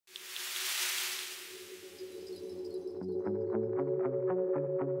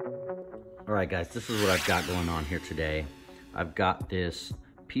All right, guys, this is what I've got going on here today. I've got this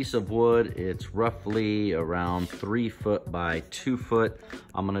piece of wood. It's roughly around 3 foot by 2 foot.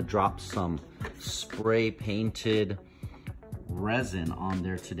 I'm gonna drop some spray painted resin on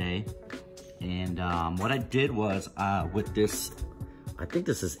there today. And what I did was with this, I think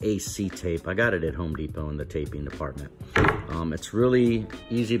this is AC tape. I got it at Home Depot in the taping department. It's really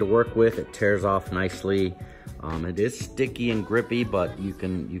easy to work with. It tears off nicely. It is sticky and grippy, but you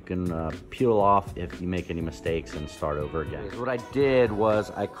can peel off if you make any mistakes and start over again. What I did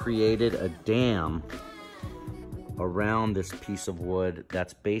was I created a dam around this piece of wood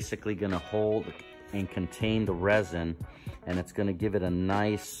that's basically gonna hold and contain the resin, and it's gonna give it a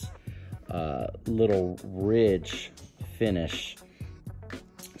nice little ridge finish.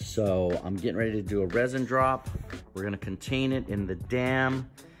 So I'm getting ready to do a resin drop. We're gonna contain it in the dam,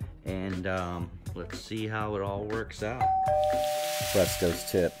 and let's see how it all works out. Fresco's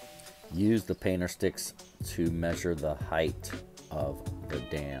tip: use the painter sticks to measure the height of the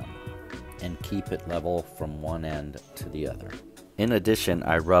dam and keep it level from one end to the other. In addition,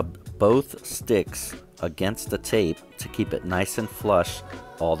 I rubbed both sticks against the tape to keep it nice and flush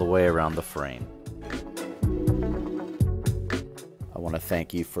all the way around the frame. I want to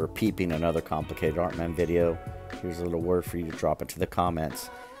thank you for peeping another Complicated Artman video. Here's a little word for you to drop into the comments.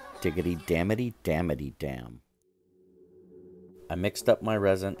 Diggity dammity dammity damn. I mixed up my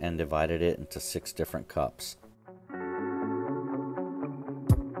resin and divided it into 6 different cups.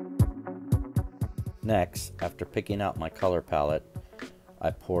 Next, after picking out my color palette, I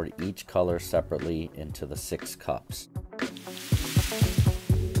poured each color separately into the 6 cups.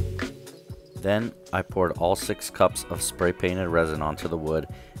 Then I poured all 6 cups of spray painted resin onto the wood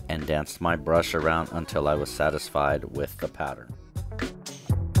and danced my brush around until I was satisfied with the pattern.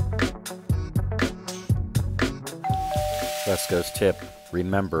 Fresco's tip: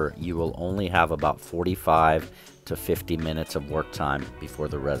 remember, you will only have about 45 to 50 minutes of work time before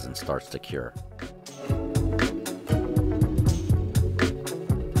the resin starts to cure.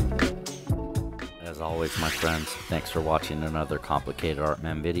 As always, my friends, thanks for watching another Complicated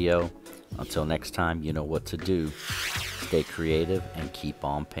Artman video. Until next time, you know what to do. Stay creative and keep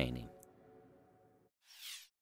on painting.